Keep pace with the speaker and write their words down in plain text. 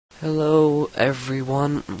Hello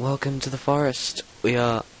everyone, welcome to the forest. We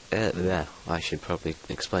are, I should probably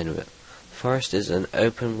explain a bit. The Forest is an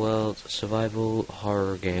open world survival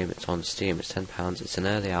horror game. It's on Steam, it's £10, it's an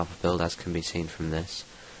early alpha build as can be seen from this.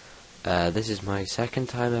 This is my second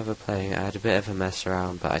time ever playing it. I had a bit of a mess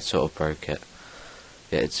around, but I sort of broke it.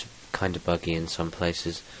 It's kind of buggy in some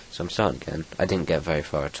places, so I'm starting again. I didn't get very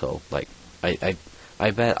far at all. Like, I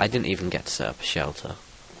bet I didn't even get to set up a shelter,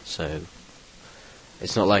 so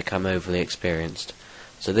it's not like I'm overly experienced.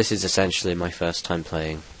 So this is essentially my first time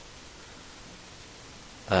playing.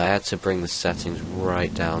 I had to bring the settings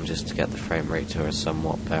right down just to get the frame rate to a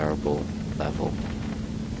somewhat bearable level.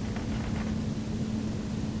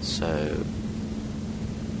 So,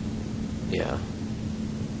 yeah.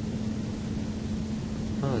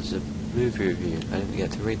 Oh, there's a movie review. I didn't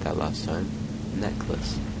get to read that last time.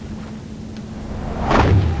 Necklace.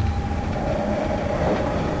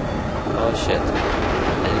 Oh shit.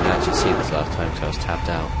 I didn't actually see this last time because I was tapped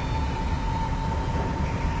out.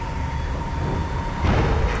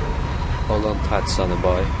 Hold on tight, sonny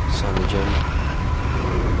boy. Sonny Jim.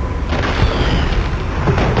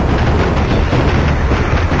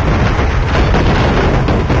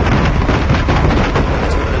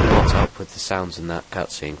 What's up with the sounds in that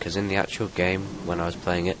cutscene? Because in the actual game, when I was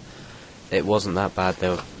playing it, it wasn't that bad.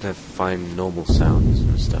 They're fine, normal sounds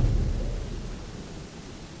and stuff.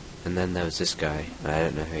 And then there was this guy. I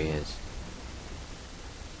don't know who he is.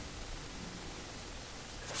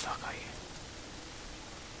 Who the fuck are you?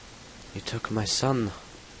 You took my son.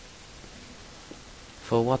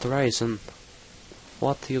 For what reason?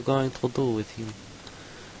 What are you going to do with him?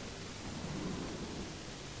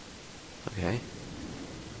 Okay.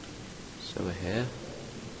 So we're here.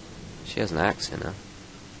 She has an axe in her.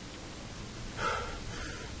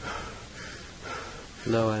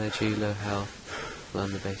 Low energy, low health.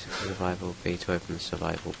 Learn the basics of survival. B to open the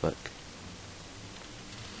survival book.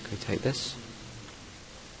 Can we take this?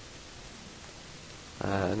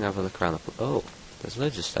 I'm gonna have a look around the oh, there's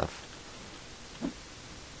loads of stuff.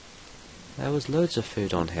 There was loads of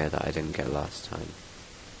food on here that I didn't get last time.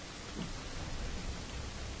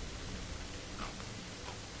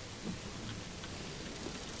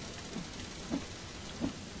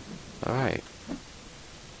 Alright.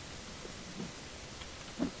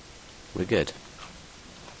 We're good.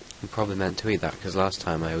 I'm probably meant to eat that because last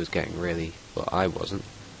time I was getting really... well, I wasn't.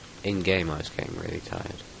 In-game I was getting really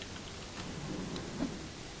tired.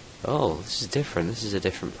 Oh, this is different. This is a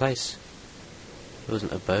different place. It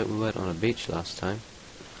wasn't a boat. We weren't on a beach last time.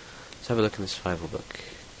 Let's have a look in the survival book.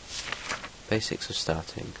 Basics of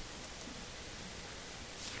starting.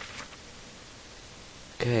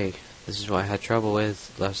 Okay, this is what I had trouble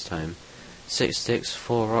with last time. 6 sticks,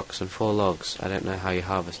 4 rocks and 4 logs. I don't know how you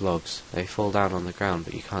harvest logs. They fall down on the ground,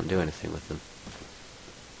 but you can't do anything with them.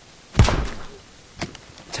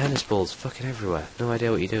 Tennis balls fucking everywhere. No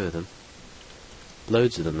idea what you do with them.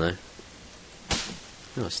 Loads of them though.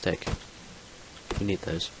 Oh, a stick. We need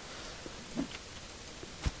those.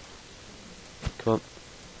 Come on.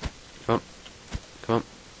 Come on. Come on.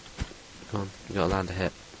 Come on. You gotta land a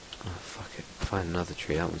hit. Oh, fuck it. Find another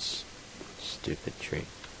tree. That one's a stupid tree.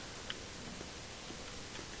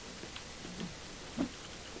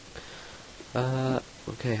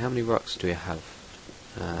 Okay, how many rocks do we have?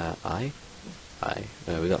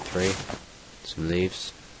 We got 3. Some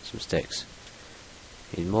leaves, some sticks.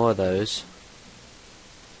 Need more of those.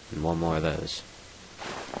 And 1 more of those.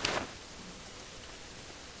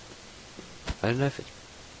 I don't know if it's...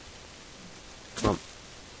 come on.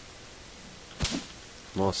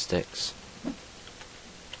 More sticks.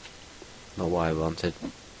 Not what I wanted.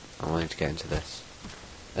 I wanted to get into this.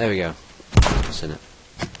 There we go. What's in it?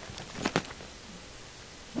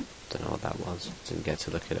 Don't know what that was. Didn't get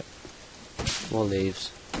to look at it. More leaves.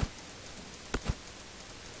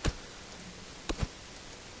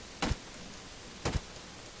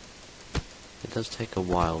 It does take a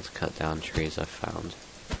while to cut down trees, I've found.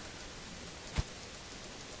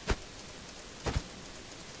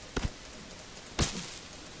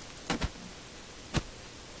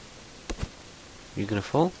 You gonna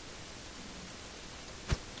fall?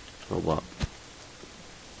 Or what?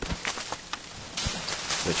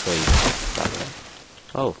 Which way? That way.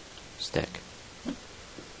 Oh, stick.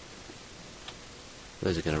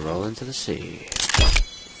 Those are going to roll into the sea.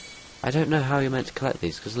 I don't know how you're meant to collect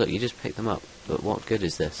these, because look, you just pick them up. But what good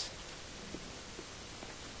is this?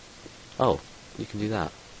 Oh, you can do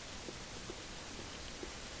that.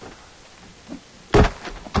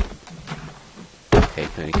 Okay, you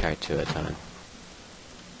can only carry 2 at a time.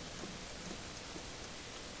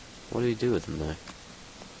 What do you do with them though?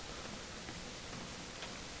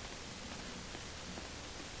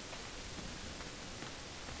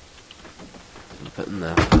 Put them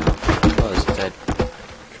there. Oh, there's a dead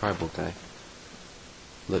tribal guy.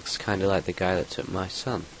 Looks kind of like the guy that took my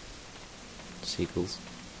son. Seagulls.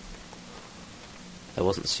 There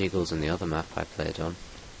wasn't seagulls in the other map I played on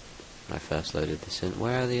when I first loaded this in.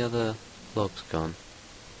 Where are the other logs gone?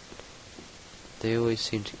 They always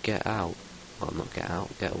seem to get out. Well, not get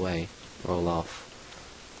out, get away, roll off.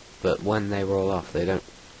 But when they roll off, they don't...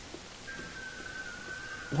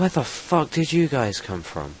 Where the fuck did you guys come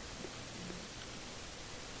from?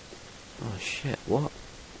 Oh shit, what?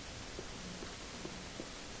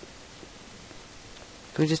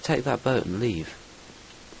 Can we just take that boat and leave?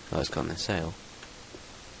 Oh, it's got no sail.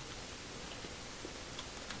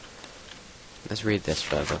 Let's read this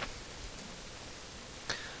further.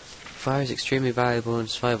 Fire is extremely valuable in a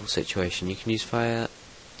survival situation. You can use fire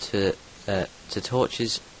to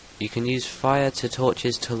torches. You can use fire to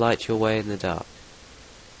torches to light your way in the dark.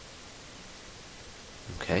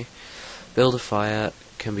 Okay. Build a fire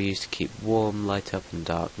can be used to keep warm, light up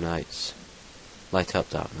dark nights.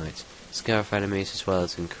 Scare off enemies as well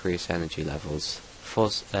as increase energy levels.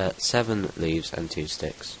 7 leaves and 2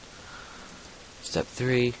 sticks. Step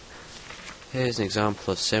 3. Here's an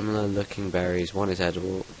example of similar looking berries. One is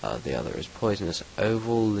edible, the other is poisonous.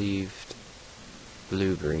 Oval-leaved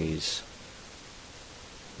blueberries.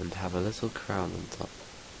 And have a little crown on top.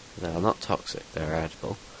 They are not toxic, they are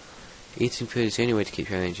edible. Eating food is the only way to keep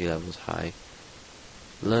your energy levels high.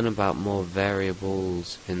 Learn about more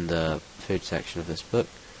variables in the food section of this book.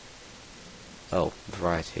 Oh,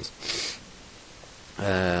 varieties.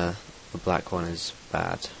 The black one is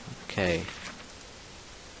bad. Okay.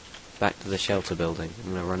 Back to the shelter building.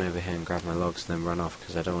 I'm going to run over here and grab my logs and then run off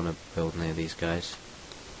because I don't want to build near these guys.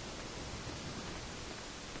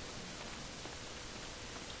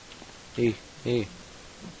 See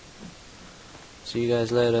you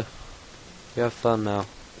guys later. You have fun now.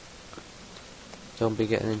 Don't be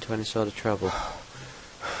getting into any sort of trouble.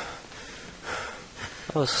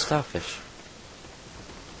 Oh, it's a starfish.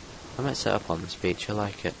 I might set up on this beach, I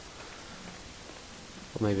like it.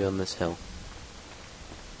 Or maybe on this hill.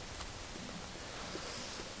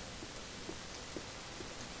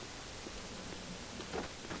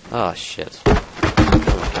 Oh shit.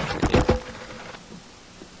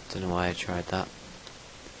 Don't know why I tried that.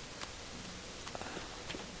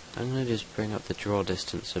 I'm gonna just bring up the draw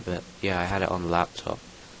distance a bit. Yeah, I had it on the laptop.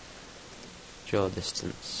 Draw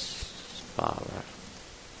distance far right.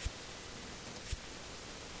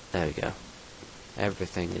 There we go.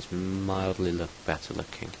 Everything is mildly better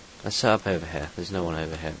looking. Let's set up over here. There's no one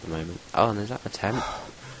over here at the moment. Oh, and is that a tent?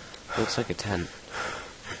 Looks like a tent.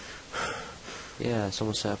 Yeah,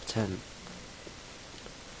 someone set up a tent.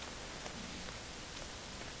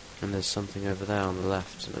 And there's something over there on the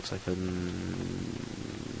left. It looks like a...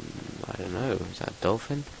 I don't know. Is that a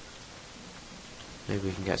dolphin? Maybe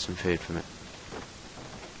we can get some food from it.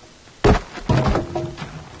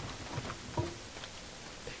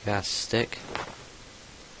 Big ass stick.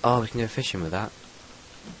 Oh, we can go fishing with that.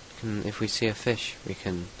 If we see a fish, we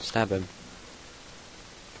can stab him.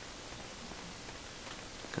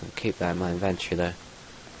 Gonna keep that in my inventory though.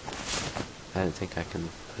 I don't think I can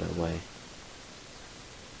put it away.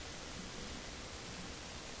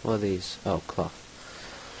 What are these? Oh, cloth.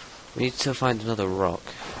 We need to find another rock.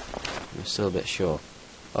 I'm still a bit short.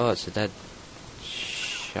 Oh, it's a dead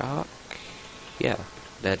shark? Yeah,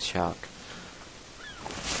 dead shark.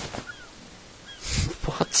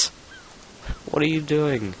 What? What are you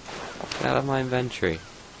doing? Get out of my inventory.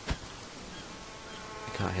 I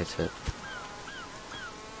can't hit it.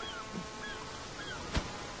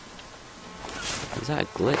 Is that a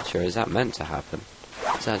glitch or is that meant to happen?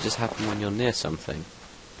 Does that just happen when you're near something?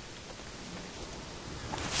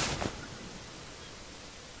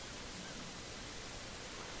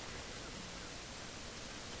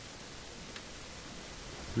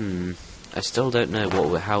 I still don't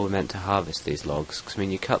know how we're meant to harvest these logs, because I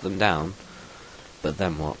mean you cut them down, but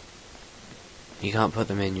then what? You can't put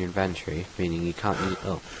them in your inventory, meaning you can't use...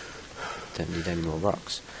 Oh, don't need any more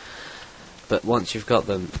rocks. But once you've got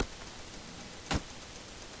them,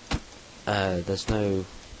 there's no,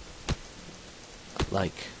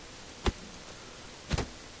 like,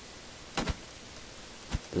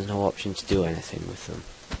 there's no option to do anything with them.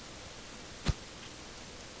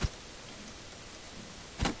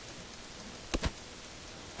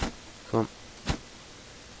 Come on.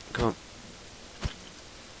 Come on.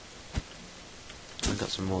 I've got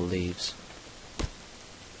some more leaves.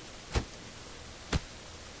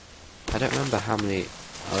 I don't remember how many...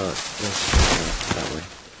 that way.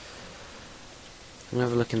 I'm going to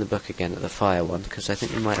have a look in the book again at the fire one, because I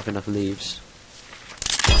think we might have enough leaves.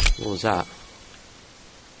 What was that?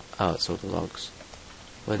 Oh, it's all the logs.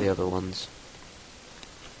 Where are the other ones?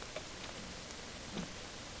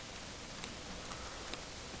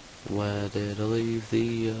 Where did I leave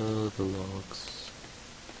the other logs?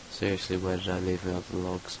 Seriously, where did I leave the other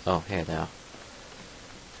logs? Oh, here they are.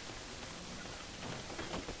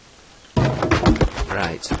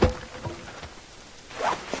 Right.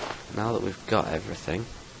 Now that we've got everything,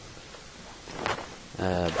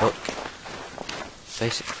 book,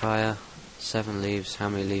 basic fire, 7 leaves. How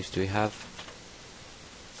many leaves do we have?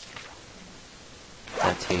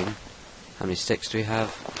 13. How many sticks do we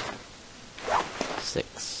have?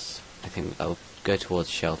 6. I think I'll go towards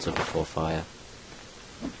shelter before fire.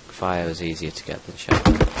 Fire is easier to get than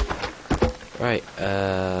shelter. Right,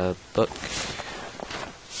 book.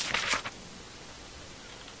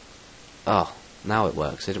 Oh, now it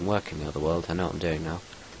works. It didn't work in the other world. I know what I'm doing now.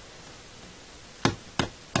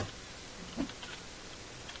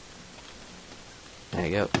 There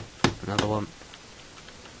you go. Another one.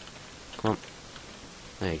 Come on.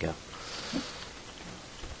 There you go.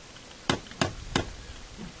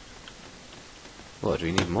 What, do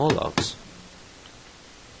we need more logs?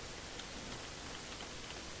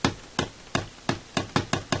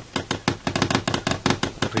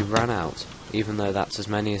 Have we run out? Even though that's as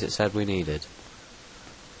many as it said we needed.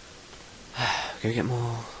 Go get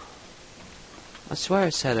more. I swear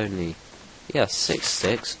it said only... Yeah, 6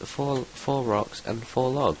 sticks, 4 rocks, and 4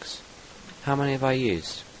 logs. How many have I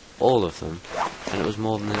used? All of them. And it was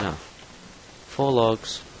more than enough. 4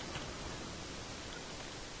 logs.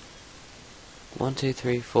 1, 2,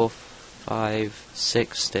 3, 4, 5,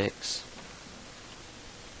 6 sticks.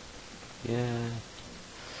 Yeah.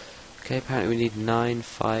 Okay, apparently we need 9,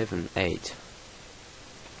 5, and 8.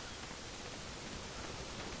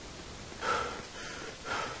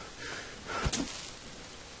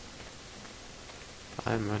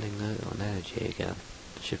 I'm running low on energy again.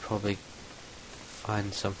 Should probably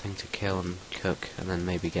find something to kill and cook, and then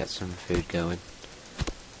maybe get some food going.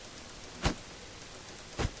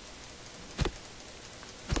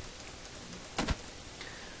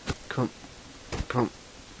 Come on.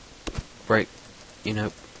 Break. You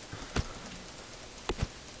know.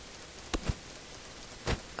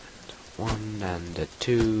 And 1, and a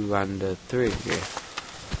 2, and a 3. Yeah.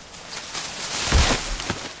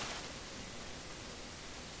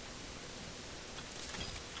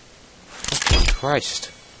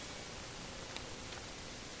 Christ.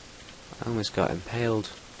 I almost got impaled.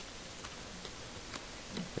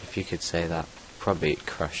 If you could say that. Probably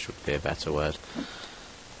crushed would be a better word.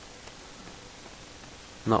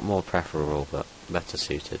 Not more preferable, but better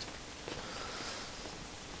suited.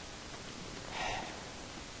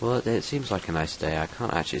 Well, it seems like a nice day. I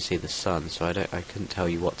can't actually see the sun, so I couldn't tell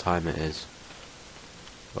you what time it is.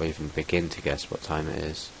 Or even begin to guess what time it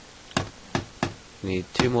is. We need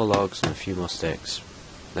 2 more logs and a few more sticks,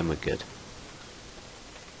 then we're good.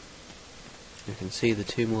 You can see the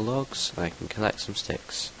 2 more logs, and I can collect some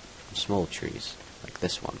sticks from small trees, like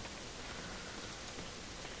this one.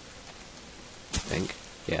 I think.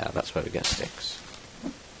 Yeah, that's where we get sticks.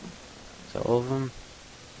 Is that all of them?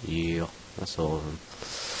 Yeah, that's all of them.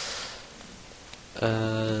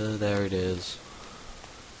 There it is.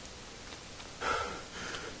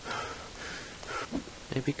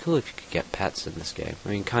 It'd be cool if you could get pets in this game. I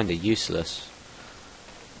mean, kinda useless.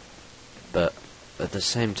 But, at the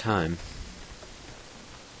same time,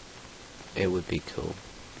 it would be cool.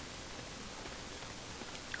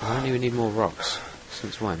 Apparently we need more rocks.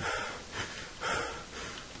 Since when?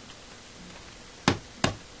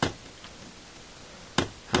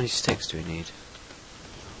 How many sticks do we need?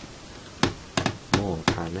 More,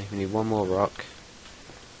 apparently. We need 1 more rock,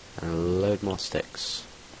 and a load more sticks.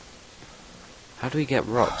 How do we get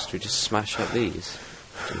rocks? Do we just smash up these?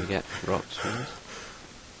 Do we get rocks from this?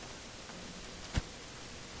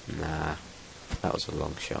 Nah, that was a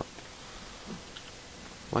long shot.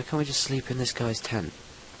 Why can't we just sleep in this guy's tent?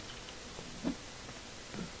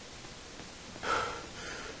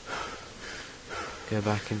 Go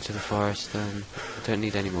back into the forest then. I don't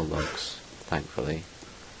need any more logs, thankfully.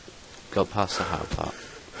 Got past the hard part.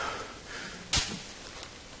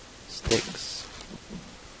 Sticks.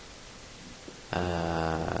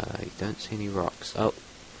 I don't see any rocks. Oh,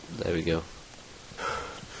 there we go.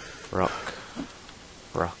 Rock.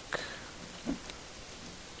 Rock.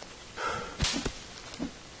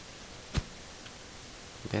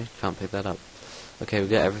 Okay, can't pick that up. Okay, we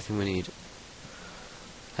got everything we need.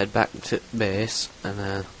 Head back to base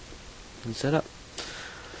and set up.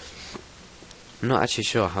 I'm not actually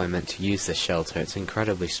sure how I meant to use this shelter. It's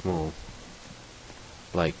incredibly small.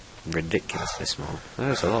 Like, ridiculously small.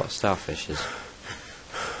 There's a lot of starfishes.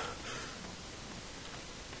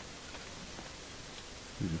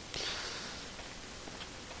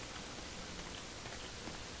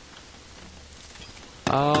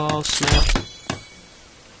 Oh snap!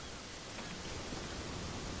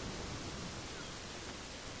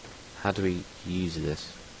 How do we use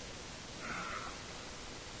this?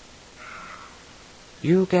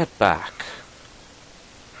 You get back.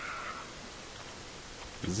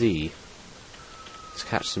 Z. Let's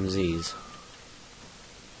catch some Z's.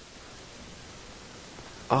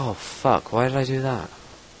 Oh fuck, why did I do that?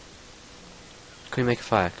 Can we make a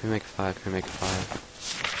fire? Can we make a fire? Can we make a fire?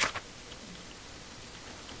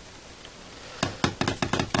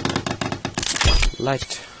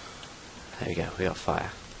 Light. There we go, we got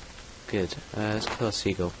fire. Good. Let's kill a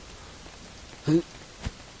seagull.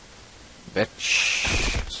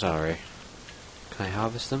 Bitch. Sorry. Can I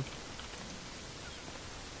harvest them?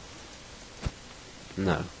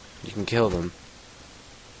 No. You can kill them.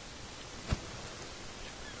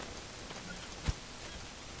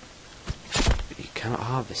 But you cannot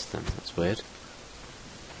harvest them. That's weird.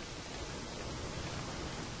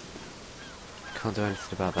 Can't do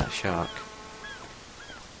anything about that shark.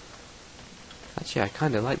 Actually, I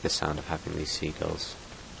kind of like the sound of having these seagulls.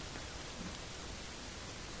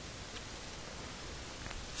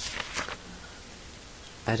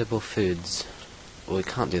 Edible foods. Well, we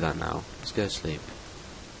can't do that now. Let's go to sleep.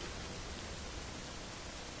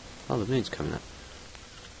 Oh, the moon's coming up.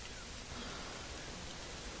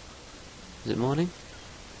 Is it morning?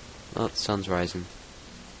 Oh, the sun's rising.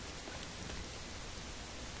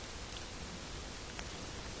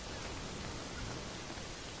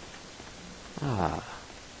 Ah,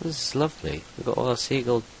 this is lovely. We've got all our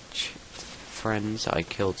seagull friends I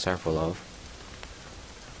killed several of.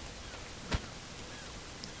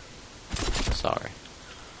 Sorry.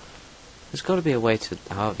 There's got to be a way to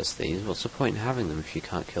harvest these. What's the point in having them if you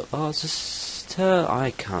can't kill... Oh, it's a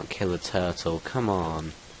I can't kill a turtle. Come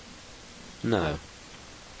on. No.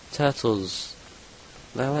 Turtles...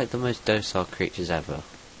 They're like the most docile creatures ever.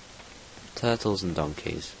 Turtles and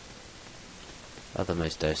donkeys are the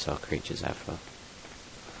most docile creatures ever.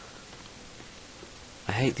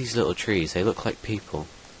 I hate these little trees. They look like people.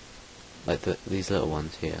 Like these little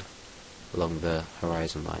ones here. Along the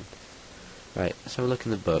horizon line. Right, let's have a look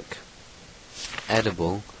in the book.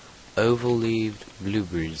 Edible, oval-leaved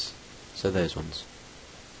blueberries. So those ones.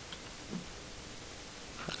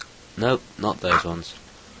 Nope, not those ones.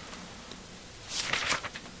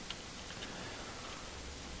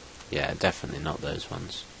 Yeah, definitely not those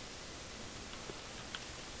ones.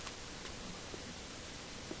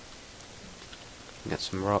 Get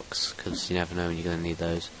some rocks, because you never know when you're going to need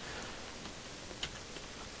those.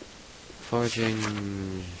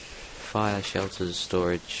 Foraging, fire, shelters,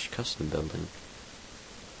 storage, custom building.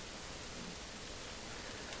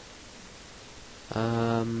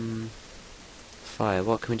 Fire,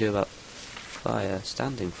 what can we do about fire?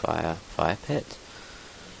 Standing fire, fire pit.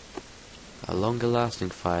 A longer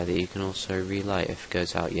lasting fire that you can also relight if it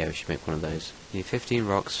goes out. Yeah, we should make one of those. You need 15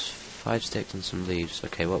 rocks, 5 sticks and some leaves.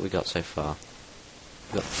 Okay, what we got so far?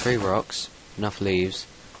 We've got 3 rocks, enough leaves,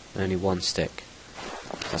 and only 1 stick.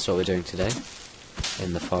 That's what we're doing today.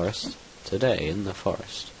 In the forest. Today, in the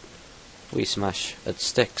forest. We smash at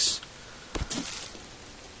sticks.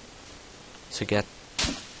 To get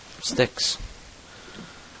sticks.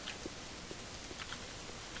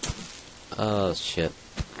 Oh shit.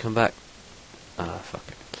 Come back. Ah, fuck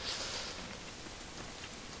it.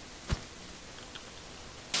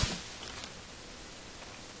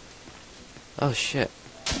 Oh shit.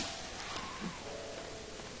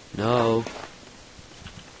 No.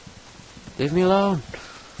 Leave me alone.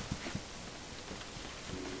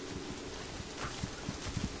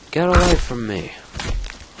 Get away from me.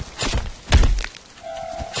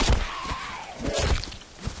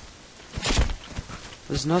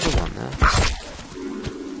 There's another one there.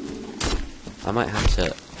 I might have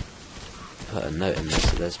to put a note in this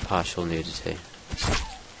that there's partial nudity.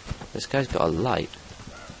 This guy's got a light.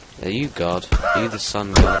 Are you God? Are you the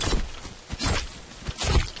sun God?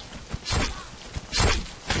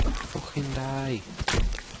 Fucking die.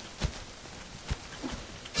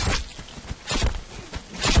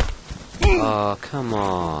 Oh, come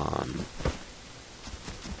on.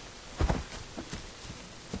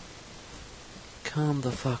 Come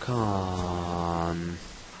the fuck on.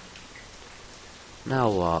 Now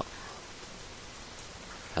what?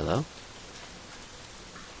 Hello?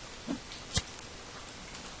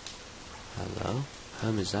 Hello?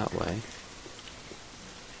 Home is that way.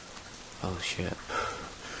 Oh shit.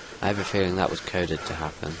 I have a feeling that was coded to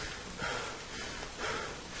happen.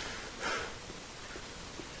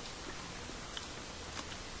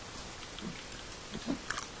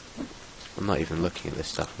 I'm not even looking at this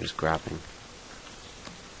stuff, I'm just grabbing.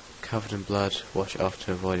 Covered in blood, wash it off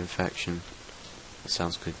to avoid infection. That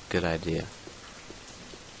sounds like a good idea.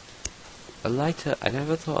 A lighter, I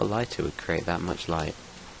never thought a lighter would create that much light.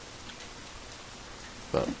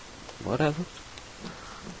 But, whatever.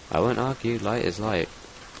 I won't argue, light is light.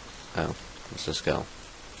 Oh, it's a skull.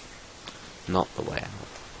 Not the way out.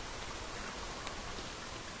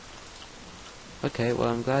 Okay, well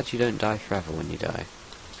I'm glad you don't die forever when you die.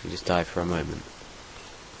 You just die for a moment.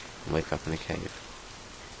 And wake up in a cave.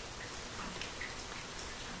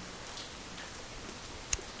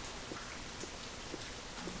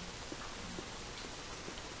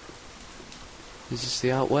 Is this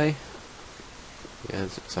the out way? Yeah,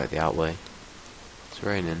 it looks like the out way. It's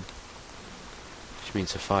raining. Which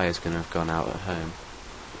means the fire's gonna have gone out at home.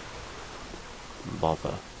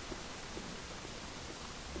 Bother.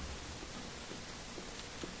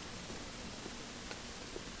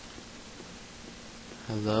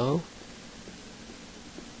 Hello?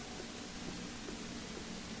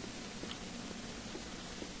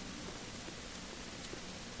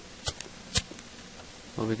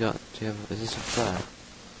 What we got? Do you have? Is this a flare?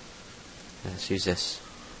 Yeah, let's use this.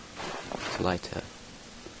 It's lighter.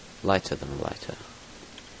 Lighter than a lighter.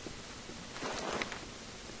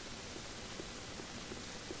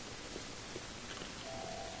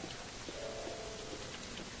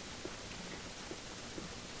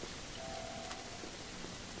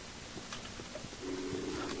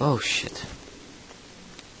 Oh shit.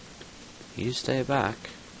 You stay back.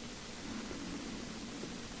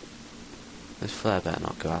 This flare better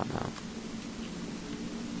not go out now.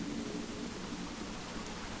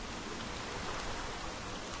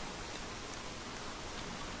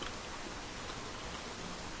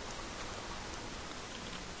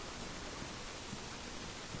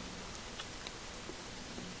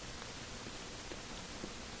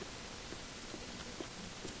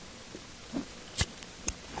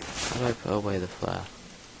 How do I put away the flare?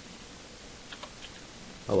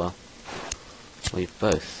 Oh well. Leave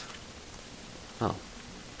both. Oh.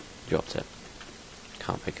 Dropped it.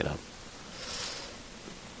 Can't pick it up.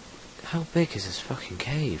 How big is this fucking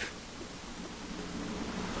cave?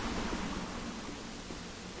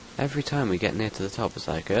 Every time we get near to the top it's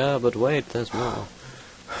like, oh, but wait, there's more.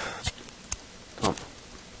 Come on.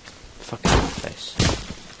 Fucking face.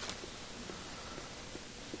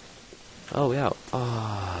 Oh, we're out.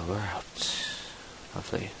 Oh, we're out.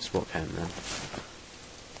 Lovely. Let's walk home then.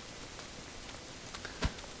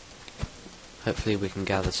 Hopefully we can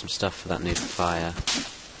gather some stuff for that new fire.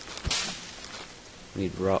 We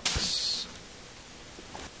need rocks.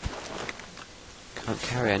 Can't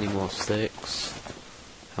carry any more sticks.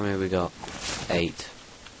 How many have we got? 8.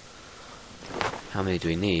 How many do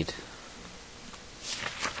we need?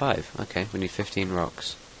 5. Okay, we need 15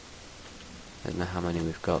 rocks. I don't know how many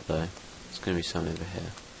we've got though. There's going to be some over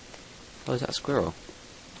here. Oh, is that a squirrel?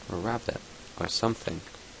 Or a rabbit? Or something?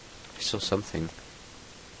 I saw something.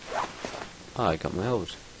 Oh, I got my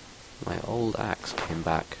old axe came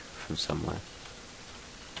back from somewhere.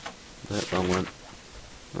 No, wrong one.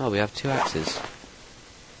 Oh, we have 2 axes.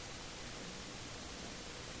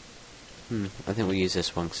 I think we'll use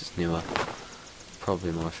this one because it's newer.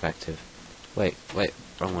 Probably more effective. Wait,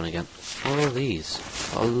 wrong one again. What are all these?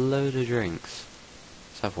 Got a load of drinks.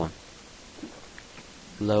 Let's have one.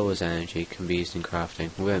 Lowers energy, can be used in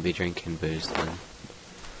crafting. We won't be drinking booze then.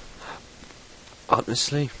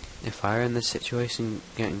 Honestly, if I were in this situation,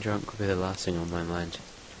 getting drunk would be the last thing on my mind.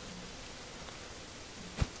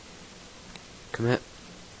 Come here.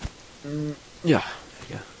 Yeah, there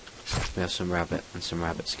you go. We have some rabbit and some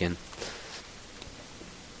rabbit skin.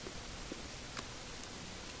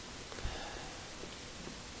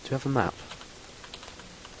 Do we have a map?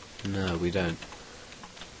 No, we don't.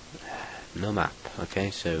 No map.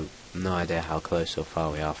 Okay, so no idea how close or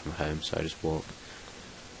far we are from home, so I just walk.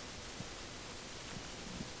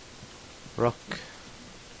 Rock.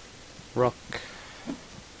 Rock.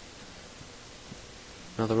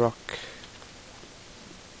 Another rock.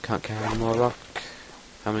 Can't carry any more rock.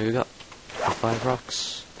 How many we got? 5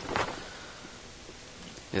 rocks.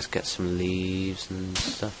 Let's get some leaves and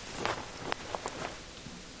stuff.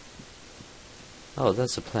 Oh,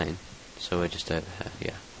 there's a plane. So we're just over here,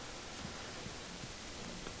 yeah.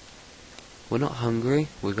 We're not hungry,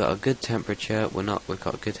 we've got a good temperature, we've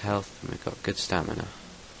got good health, and we've got good stamina.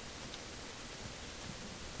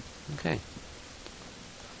 Okay.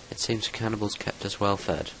 It seems the cannibals kept us well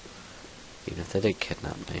fed, even if they did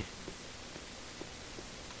kidnap me.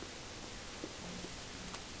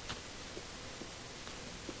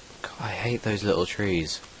 God, I hate those little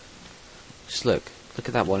trees. Just look at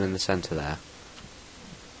that one in the centre there.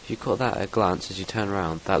 If you caught that at a glance as you turn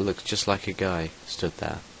around, that looks just like a guy stood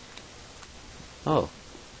there. Oh.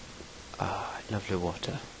 Ah, lovely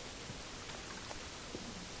water.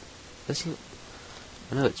 I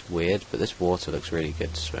know it's weird, but this water looks really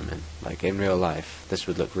good to swim in. Like, in real life, this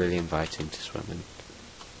would look really inviting to swim in.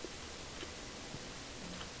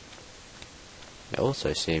 It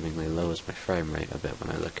also seemingly lowers my frame rate a bit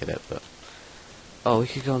when I look at it, but... Oh, we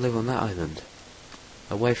could go and live on that island.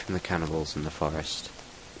 Away from the cannibals in the forest.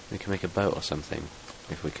 We can make a boat or something,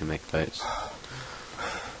 if we can make boats.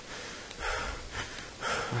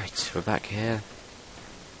 Right, we're back here.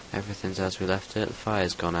 Everything's as we left it. The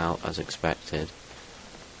fire's gone out as expected,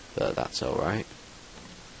 but that's alright.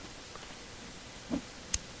 There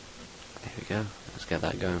we go. Let's get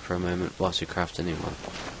that going for a moment whilst we craft a new one.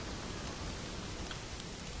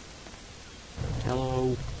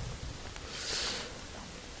 Hello.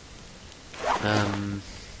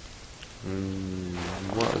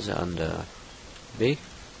 What is it under? B?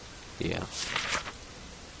 Yeah.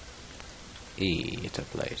 E to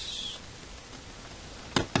place.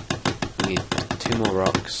 We need 2 more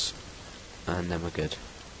rocks, and then we're good.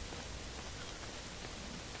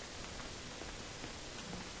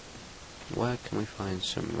 Where can we find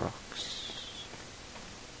some rocks?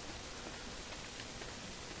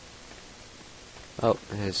 Oh,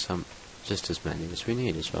 here's some, just as many as we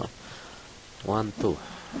need as well. 1, 2.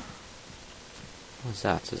 What's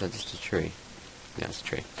that? Is that just a tree? Yeah, it's a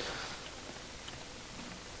tree.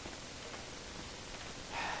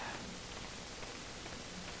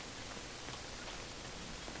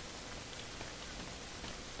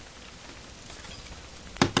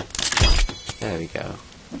 There we go.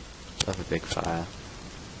 Love a big fire.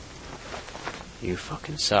 You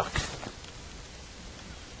fucking suck.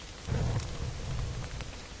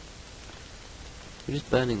 We're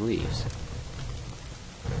just burning leaves.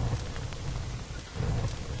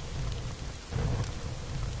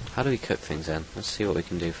 How do we cook things then? Let's see what we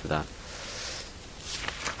can do for that.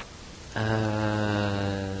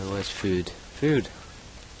 Where's food? Food!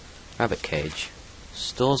 Rabbit cage.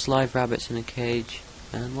 Stores live rabbits in a cage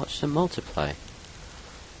and watch them multiply.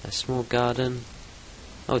 A small garden.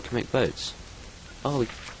 Oh, we can make boats. Oh, we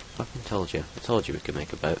fucking told you. I told you we could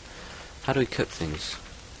make a boat. How do we cook things?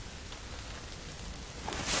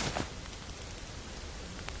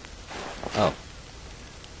 Oh.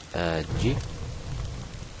 G?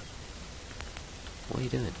 What are you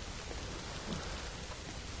doing?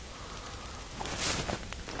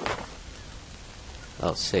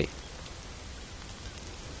 Oh, C.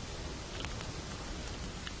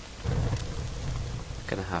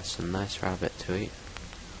 Gonna have some nice rabbit to eat.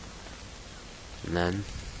 And then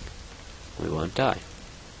we won't die.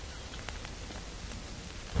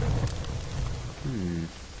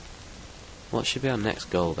 What should be our next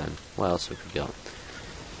goal then? What else have we got?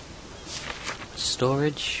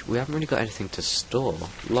 Storage? We haven't really got anything to store.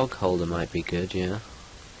 Log holder might be good, yeah.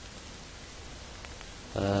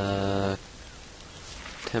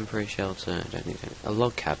 Temporary shelter, I don't need any. A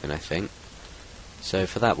log cabin, I think. So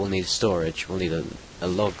for that we'll need storage. We'll need a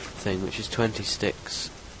log thing, which is 20 sticks.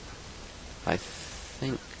 I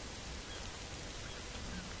think...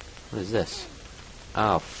 What is this?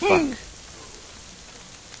 Oh, fuck.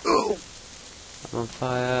 I'm on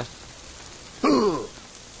fire.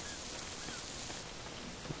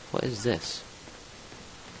 What is this?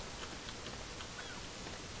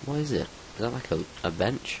 What is it? Is that like a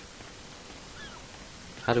bench?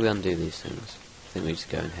 How do we undo these things? I think we just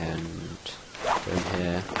go in here and go in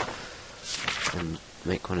here and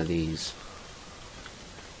make one of these.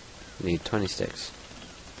 We need 20 sticks.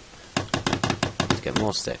 Let's get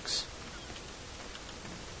more sticks.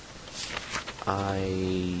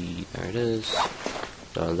 There it is.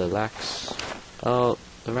 Got a little axe. Oh,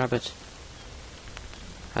 the rabbit.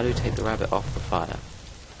 How do we take the rabbit off the fire?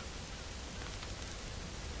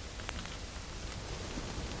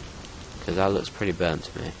 Because that looks pretty burnt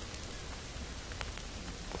to me.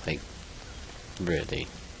 Like, really.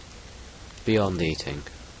 Beyond eating.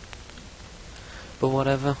 But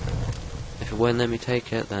whatever. If it won't let me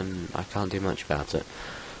take it, then I can't do much about it.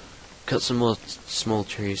 Cut some more small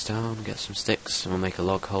trees down, get some sticks, and we'll make a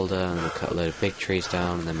log holder, and then we'll cut a load of big trees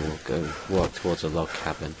down, and then we'll go walk towards a log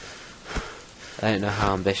cabin. I don't know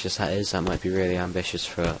how ambitious that is. That might be really ambitious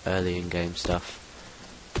for early in-game stuff,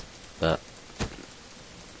 but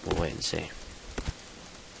we'll wait and see.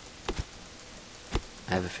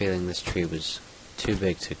 I have a feeling this tree was too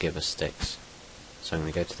big to give us sticks, so I'm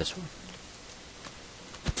going to go to this one.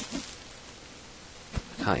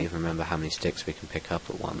 I can't even remember how many sticks we can pick up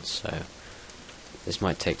at once, so this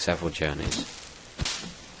might take several journeys.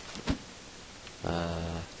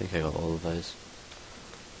 I think I got all of those.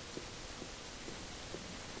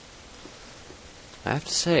 I have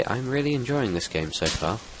to say, I'm really enjoying this game so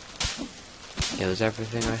far. It was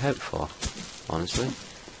everything I hoped for, honestly.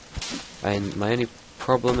 And my only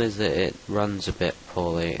problem is that it runs a bit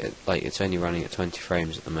poorly. It's only running at 20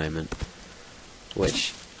 frames at the moment,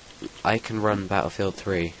 which I can run Battlefield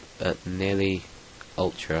 3 at nearly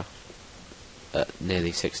ultra, at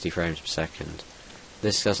nearly 60 frames per second.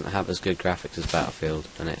 This doesn't have as good graphics as Battlefield,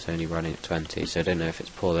 and it's only running at 20, so I don't know if it's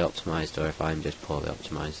poorly optimized or if I'm just poorly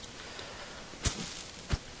optimized.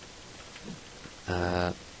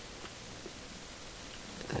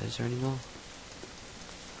 Is there any more?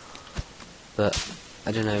 But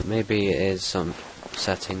I don't know, maybe it is some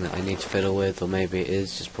setting that I need to fiddle with, or maybe it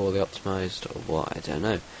is just poorly optimized, or what, I don't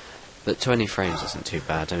know. But 20 frames isn't too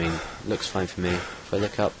bad. I mean, it looks fine for me. If I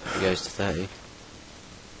look up, it goes to 30.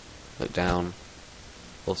 Look down,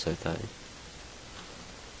 also 30.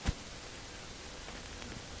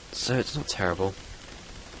 So it's not terrible.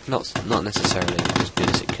 Not necessarily as good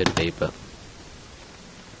as it could be, but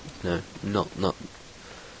no,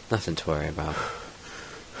 nothing to worry about.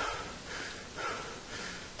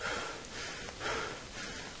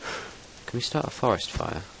 Can we start a forest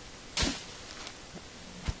fire?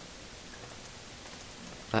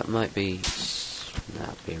 That might be...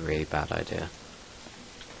 that'd be a really bad idea.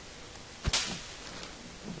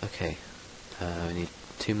 Okay, we need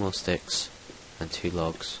 2 more sticks and 2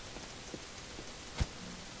 logs,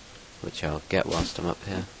 which I'll get whilst I'm up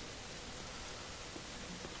here.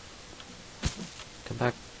 Come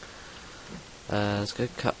back. Let's go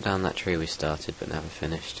cut down that tree we started but never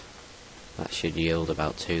finished. That should yield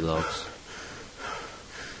about 2 logs.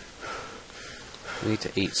 We need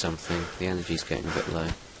to eat something. The energy's getting a bit low.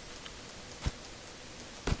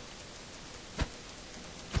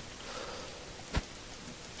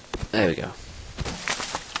 There we go.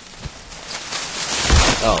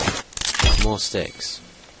 Oh, more sticks.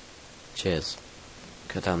 Cheers.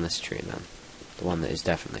 Cut down this tree then. The one that is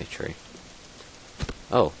definitely a tree.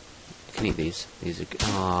 Oh, you can eat these. These are good.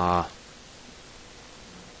 Ah,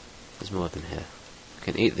 there's more of them here. You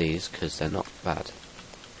can eat these because they're not bad.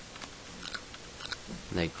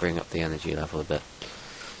 And they bring up the energy level a bit,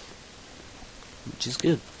 which is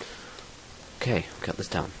good. Okay, cut this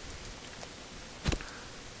down.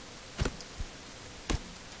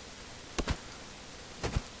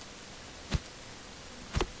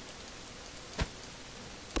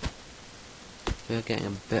 We're getting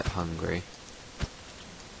a bit hungry.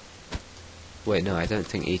 Wait, no, I don't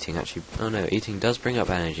think eating actually... Oh no, eating does bring up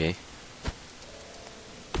energy.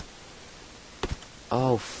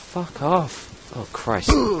 Oh, fuck off! Oh, Christ.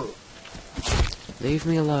 Leave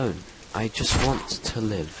me alone. I just want to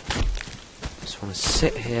live. I just want to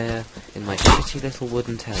sit here in my shitty little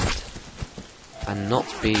wooden tent and not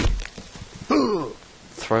be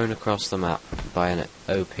thrown across the map by an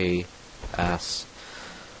OP-ass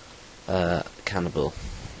cannibal.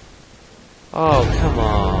 Oh, come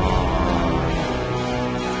on.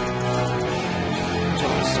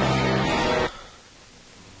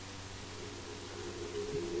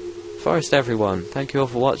 Forest everyone, thank you all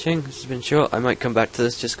for watching. This has been short. I might come back to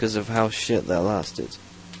this just because of how shit that lasted.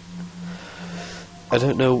 I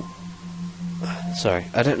don't know... Sorry,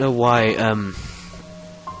 I don't know why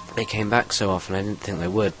they came back so often. I didn't think they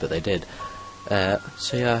would, but they did.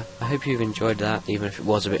 So yeah, I hope you've enjoyed that, even if it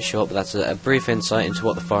was a bit short, but that's a brief insight into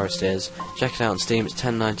what the forest is. Check it out on Steam, it's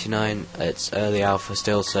 $10.99, it's early alpha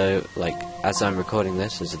still, so, like, as I'm recording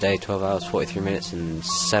this, it's a day, 12 hours, 43 minutes and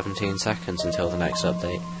 17 seconds until the next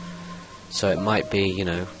update. So it might be, you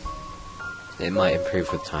know, it might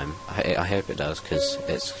improve with time. I hope it does, because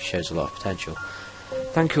it shows a lot of potential.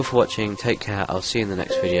 Thank you all for watching, take care, I'll see you in the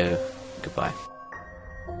next video, goodbye.